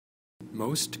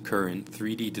Most current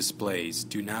 3D displays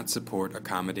do not support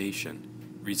accommodation,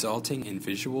 resulting in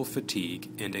visual fatigue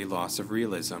and a loss of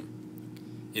realism.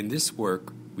 In this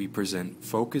work, we present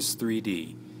Focus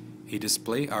 3D, a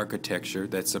display architecture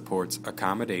that supports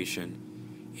accommodation,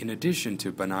 in addition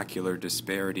to binocular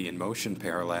disparity and motion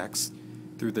parallax,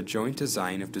 through the joint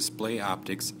design of display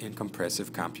optics and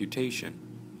compressive computation.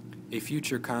 A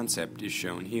future concept is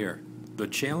shown here. The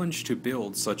challenge to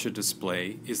build such a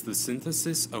display is the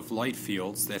synthesis of light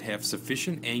fields that have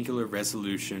sufficient angular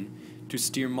resolution to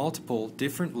steer multiple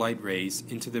different light rays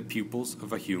into the pupils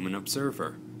of a human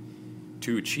observer.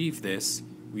 To achieve this,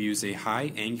 we use a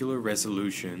high angular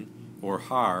resolution, or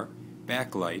HAR,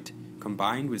 backlight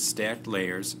combined with stacked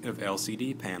layers of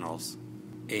LCD panels.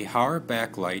 A HAR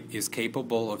backlight is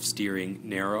capable of steering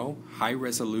narrow,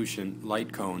 high-resolution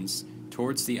light cones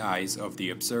towards the eyes of the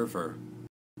observer.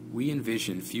 We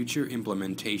envision future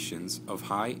implementations of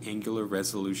high angular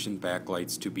resolution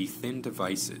backlights to be thin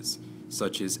devices,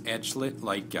 such as edge-lit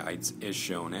light guides as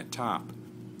shown at top.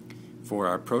 For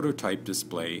our prototype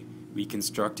display, we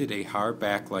constructed a HAR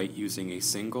backlight using a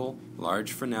single,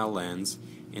 large Fresnel lens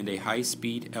and a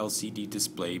high-speed LCD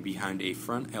display behind a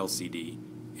front LCD,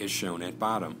 as shown at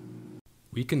bottom.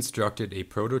 We constructed a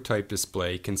prototype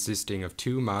display consisting of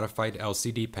two modified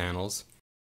LCD panels,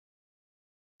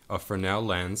 a Fresnel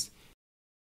lens,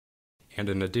 and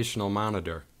an additional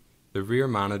monitor. The rear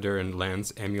monitor and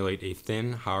lens emulate a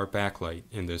thin HAR backlight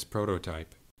in this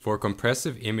prototype. For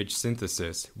compressive image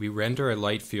synthesis, we render a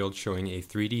light field showing a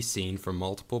 3D scene from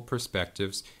multiple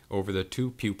perspectives over the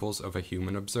two pupils of a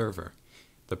human observer.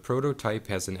 The prototype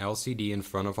has an LCD in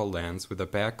front of a lens with a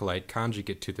backlight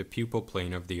conjugate to the pupil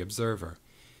plane of the observer.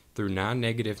 Through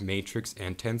non-negative matrix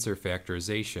and tensor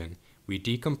factorization, we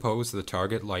decompose the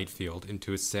target light field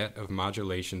into a set of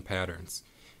modulation patterns.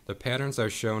 The patterns are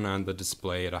shown on the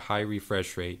display at a high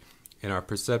refresh rate and are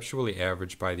perceptually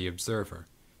averaged by the observer,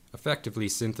 effectively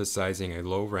synthesizing a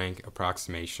low-rank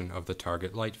approximation of the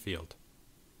target light field.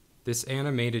 This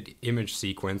animated image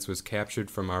sequence was captured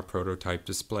from our prototype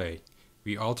display.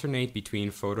 We alternate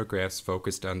between photographs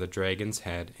focused on the dragon's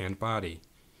head and body.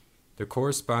 The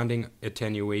corresponding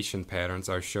attenuation patterns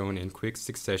are shown in quick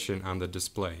succession on the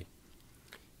display.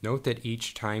 Note that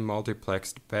each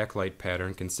time-multiplexed backlight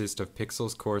pattern consists of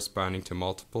pixels corresponding to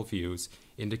multiple views,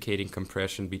 indicating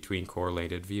compression between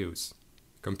correlated views.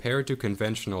 Compared to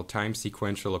conventional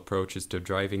time-sequential approaches to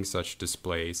driving such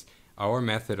displays, our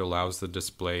method allows the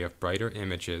display of brighter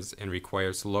images and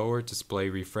requires lower display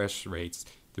refresh rates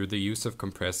through the use of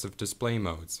compressive display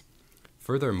modes.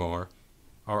 Furthermore,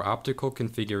 our optical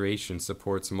configuration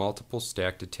supports multiple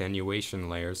stacked attenuation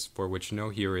layers for which no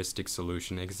heuristic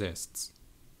solution exists.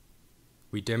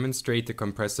 We demonstrate the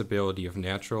compressibility of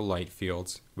natural light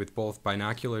fields with both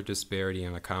binocular disparity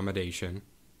and accommodation,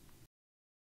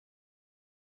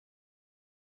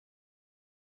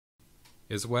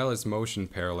 as well as motion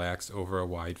parallax over a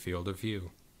wide field of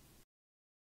view.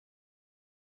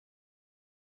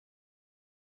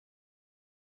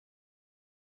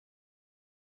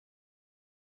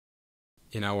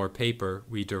 In our paper,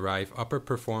 we derive upper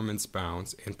performance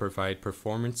bounds and provide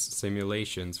performance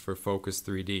simulations for Focus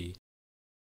 3D,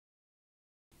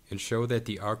 and show that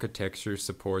the architecture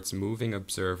supports moving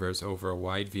observers over a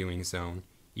wide viewing zone,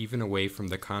 even away from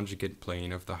the conjugate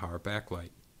plane of the HAR backlight.